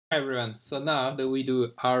Hi everyone, so now that we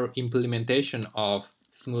do our implementation of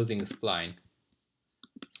smoothing spline.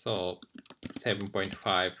 So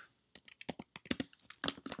 7.5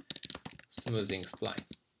 smoothing spline.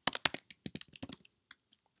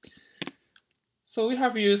 So we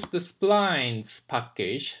have used the splines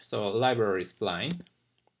package, so library spline,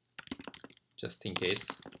 just in case.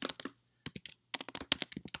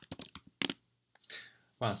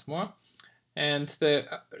 Once more. And the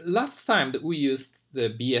last time that we used the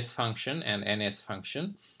BS function and NS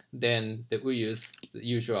function, then that we used the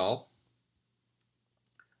usual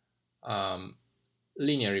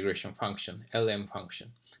linear regression function, LM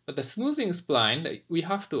function. But the smoothing spline, we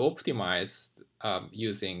have to optimize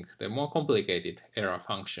using the more complicated error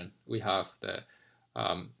function. We have the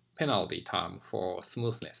penalty term for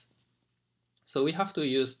smoothness. So we have to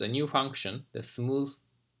use the new function, the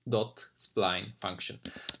smooth.spline function.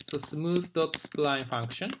 So smooth.spline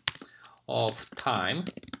function of time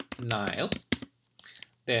nil,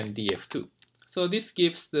 then df2. So this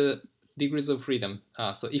gives the degrees of freedom,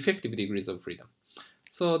 so effective degrees of freedom.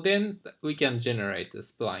 So then we can generate the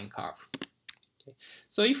spline curve. Okay.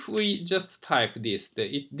 So if we just type this,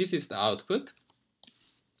 this is the output.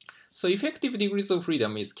 So effective degrees of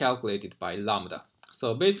freedom is calculated by lambda.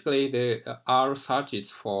 So basically, R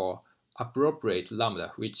searches for appropriate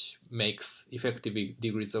lambda, which makes effective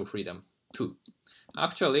degrees of freedom 2.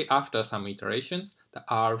 Actually, after some iterations, the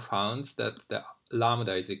R found that the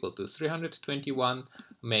lambda is equal to 321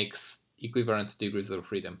 makes equivalent degrees of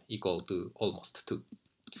freedom equal to almost 2.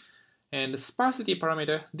 And the sparsity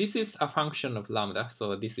parameter, this is a function of lambda,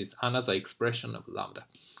 so this is another expression of lambda.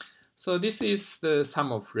 So this is the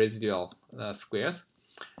sum of residual squares,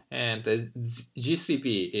 and the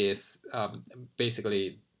GCP is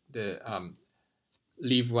basically the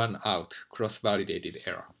leave one out cross-validated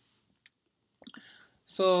error.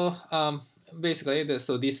 So basically,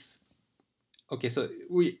 so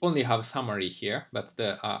we only have summary here, but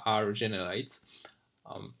the R generates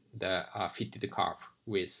the fitted curve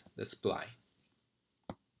with the spline.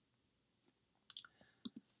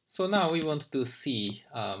 So now we want to see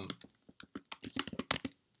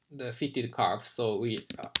the fitted curve. So we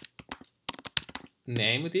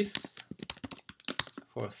name this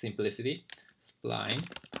for simplicity, spline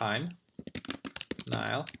time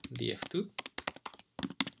nil df2.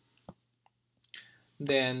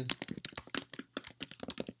 Then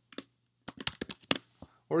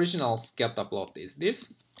original scatter plot is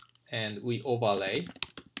this, and we overlay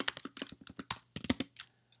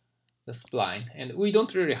the spline, and we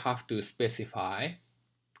don't really have to specify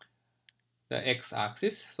the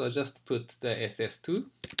x-axis, so just put the SS2,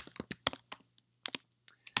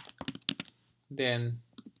 then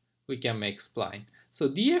we can make spline. So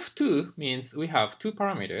df2 means we have two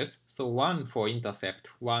parameters, so one for intercept,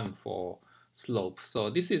 one for slope. So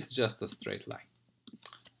this is just a straight line.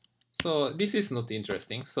 So this is not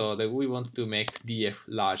interesting, so that we want to make df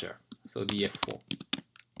larger, so df4.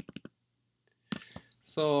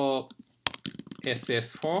 So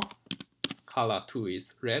SS4, color 2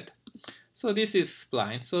 is red. So this is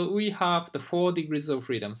spline. So we have the 4 degrees of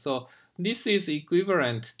freedom. So this is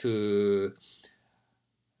equivalent to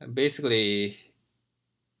basically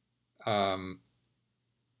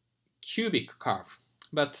cubic curve.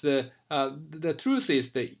 But the truth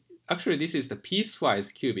is that actually this is the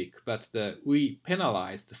piecewise cubic, but we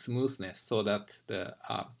penalize the smoothness so that the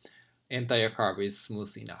entire curve is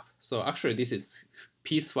smooth enough. So actually this is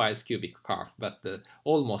piecewise cubic curve, but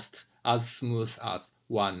almost as smooth as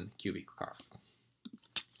one cubic curve.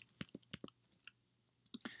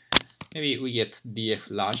 Maybe we get df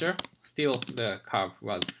larger. Still the curve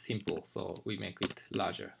was simple, so we make it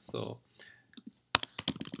larger. So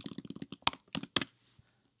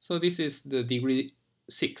this is the degree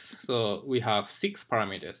 6. So we have 6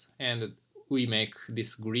 parameters, and we make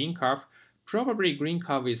this green curve. Probably green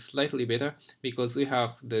curve is slightly better because we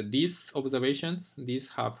have these observations. These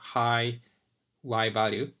have high y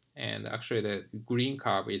value, and actually the green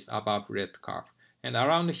curve is above red curve. And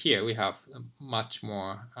around here we have much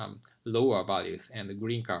more lower values, and the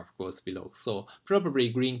green curve goes below. So probably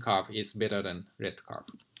green curve is better than red curve.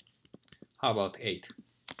 How about 8?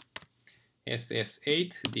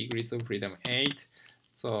 SS8, degrees of freedom 8.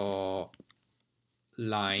 So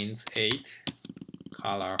lines 8,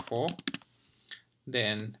 color 4.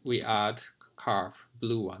 Then we add curve,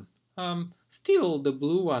 blue one. Still the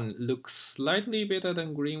blue one looks slightly better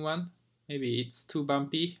than green one. Maybe it's too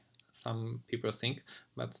bumpy, some people think,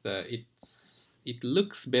 but it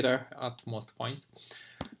looks better at most points.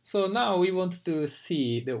 So now we want to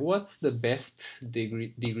see what's the best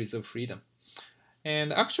degrees of freedom.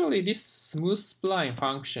 And actually, this smooth spline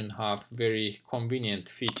function have very convenient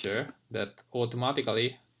feature that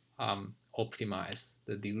automatically optimize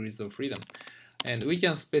the degrees of freedom. And we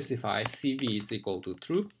can specify CV is equal to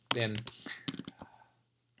true, then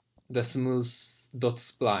the smooth dot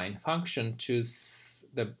spline function choose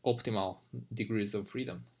the optimal degrees of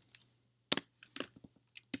freedom.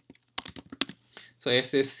 So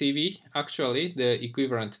SSCV, actually the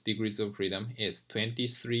equivalent degrees of freedom is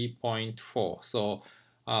 23.4. So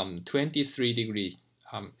 23 degree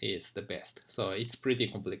is the best. So it's pretty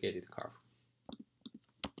complicated curve.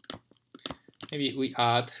 Maybe we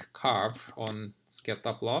add curve on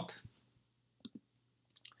scatter plot.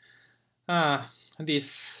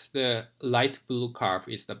 The light blue curve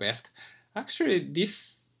is the best. Actually,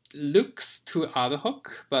 this looks too ad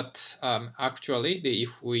hoc, but actually,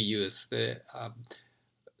 if we use the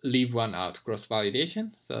leave one out cross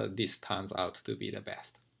validation, so this turns out to be the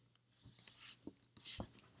best.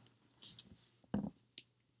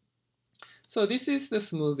 So this is the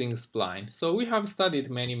smoothing spline. So we have studied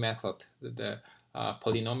many methods: the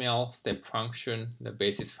polynomial, step function, the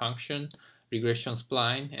basis function, regression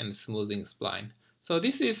spline, and smoothing spline. So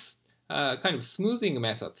this is kind of smoothing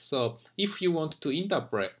method. So if you want to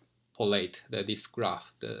interpolate this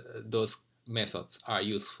graph, those methods are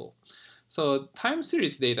useful. So time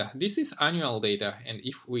series data, this is annual data, and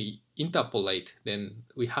if we interpolate, then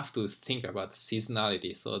we have to think about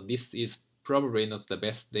seasonality. So this is probably not the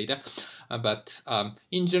best data, but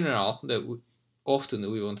in general,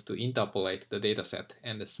 often we want to interpolate the data set,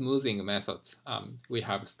 and the smoothing methods we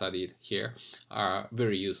have studied here are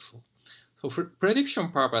very useful. So for prediction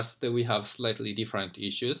purpose, we have slightly different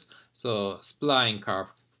issues. So spline curve,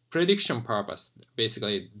 prediction purpose,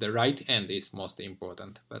 basically the right end is most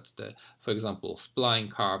important, but for example, spline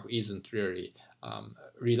curve isn't really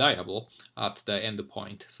reliable at the end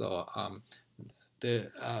point. So the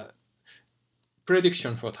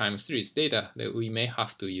prediction for time series data, that we may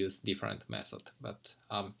have to use different method, but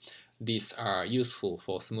these are useful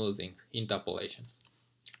for smoothing interpolation.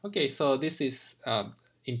 Okay, so this is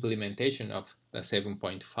implementation of the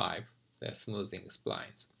 7.5, the smoothing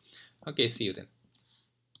splines. Okay, see you then.